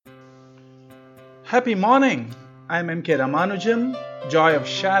Happy morning! I'm MK Ramanujam, Joy of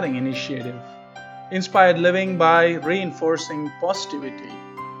Sharing Initiative. Inspired living by reinforcing positivity.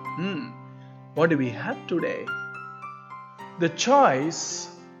 What do we have today? The choice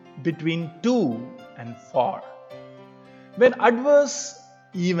between 2 and 4. When adverse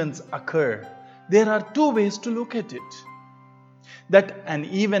events occur, there are two ways to look at it. That an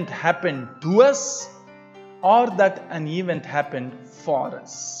event happened to us or that an event happened for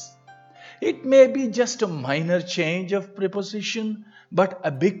us. It may be just a minor change of preposition, but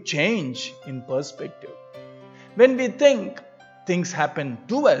a big change in perspective. When we think things happen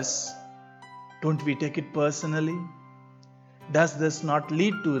to us, don't we take it personally? Does this not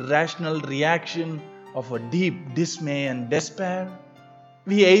lead to irrational reaction of a deep dismay and despair?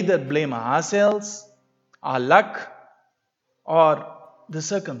 We either blame ourselves, our luck, or the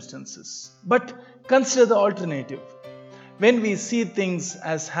circumstances. But consider the alternative. When we see things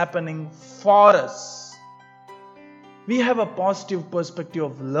as happening for us, we have a positive perspective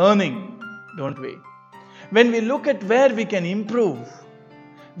of learning, don't we? When we look at where we can improve,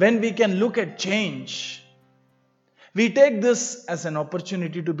 when we can look at change, we take this as an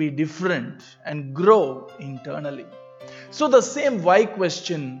opportunity to be different and grow internally. So the same why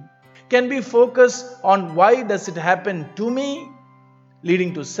question can be focused on why does it happen to me,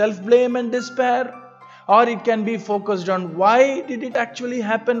 leading to self-blame and despair, or it can be focused on why did it actually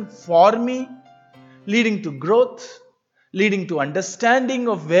happen for me, leading to growth, leading to understanding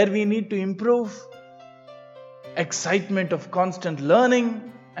of where we need to improve, excitement of constant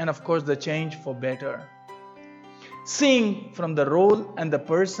learning, and of course the change for better. Seeing from the role and the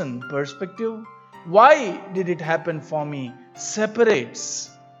person perspective, why did it happen for me separates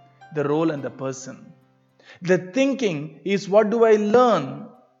the role and the person. The thinking is what do I learn?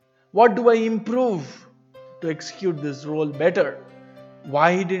 What do I improve to execute this role better?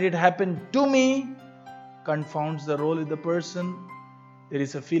 Why did it happen to me? Confounds the role of the person. There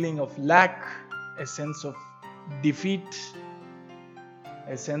is a feeling of lack, a sense of defeat,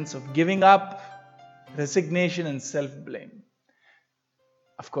 a sense of giving up, resignation and self-blame.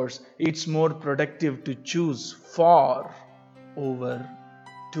 Of course, it's more productive to choose for over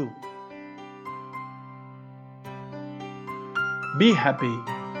to. Be happy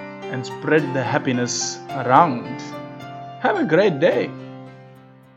and spread the happiness around. Have a great day.